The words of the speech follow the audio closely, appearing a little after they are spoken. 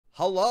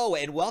Hello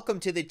and welcome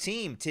to the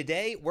team.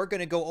 Today we're going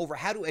to go over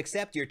how to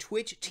accept your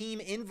Twitch team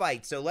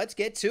invite, so let's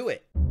get to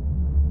it.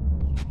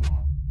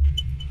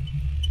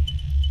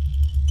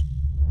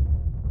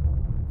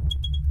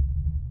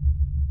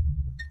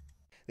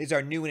 This is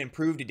our new and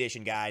improved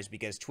edition, guys,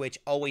 because Twitch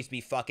always be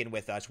fucking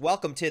with us.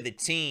 Welcome to the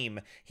team.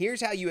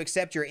 Here's how you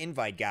accept your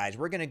invite, guys.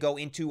 We're going to go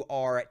into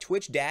our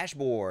Twitch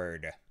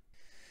dashboard.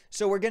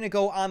 So we're going to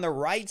go on the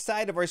right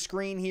side of our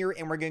screen here,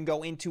 and we're going to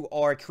go into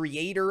our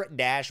creator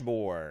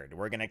dashboard.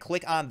 We're going to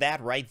click on that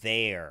right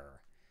there.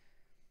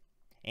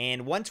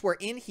 And once we're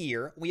in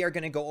here, we are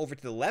going to go over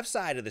to the left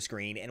side of the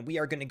screen, and we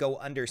are going to go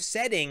under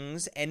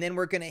settings, and then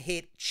we're going to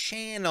hit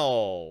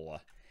channel.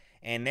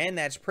 And then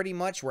that's pretty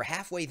much, we're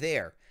halfway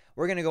there.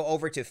 We're going to go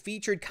over to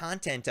featured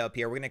content up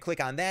here. We're going to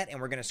click on that, and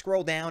we're going to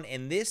scroll down,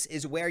 and this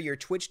is where your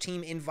Twitch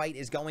team invite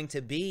is going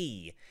to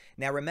be.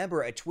 Now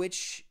remember, a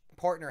Twitch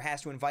partner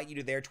has to invite you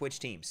to their Twitch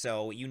team,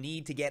 so you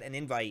need to get an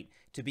invite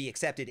to be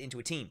accepted into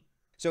a team.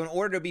 So in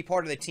order to be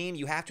part of the team,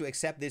 you have to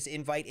accept this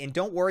invite, and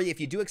don't worry if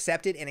you do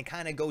accept it and it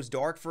kind of goes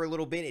dark for a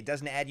little bit, it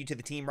doesn't add you to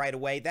the team right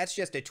away. That's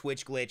just a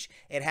Twitch glitch.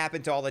 It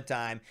happens all the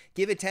time.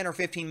 Give it 10 or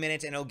 15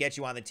 minutes and it'll get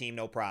you on the team,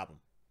 no problem.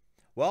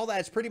 Well,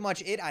 that's pretty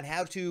much it on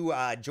how to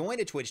join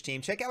a Twitch team.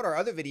 Check out our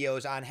other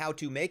videos on how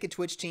to make a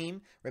Twitch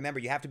team.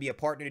 Remember, you have to be a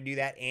partner to do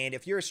that. And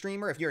if you're a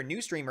streamer, if you're a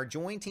new streamer,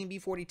 join Team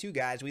B42,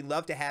 guys. We'd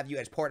love to have you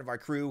as part of our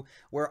crew.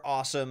 We're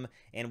awesome,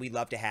 and we'd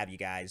love to have you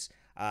guys.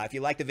 If you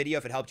liked the video,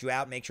 if it helped you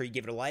out, make sure you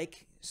give it a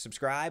like,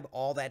 subscribe,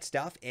 all that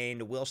stuff,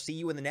 and we'll see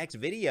you in the next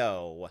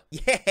video.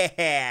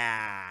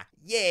 Yeah!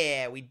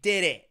 Yeah, we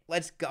did it!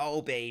 Let's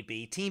go,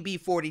 baby. Team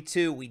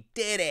B42, we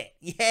did it!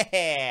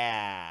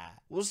 Yeah!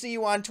 We'll see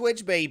you on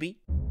Twitch, baby.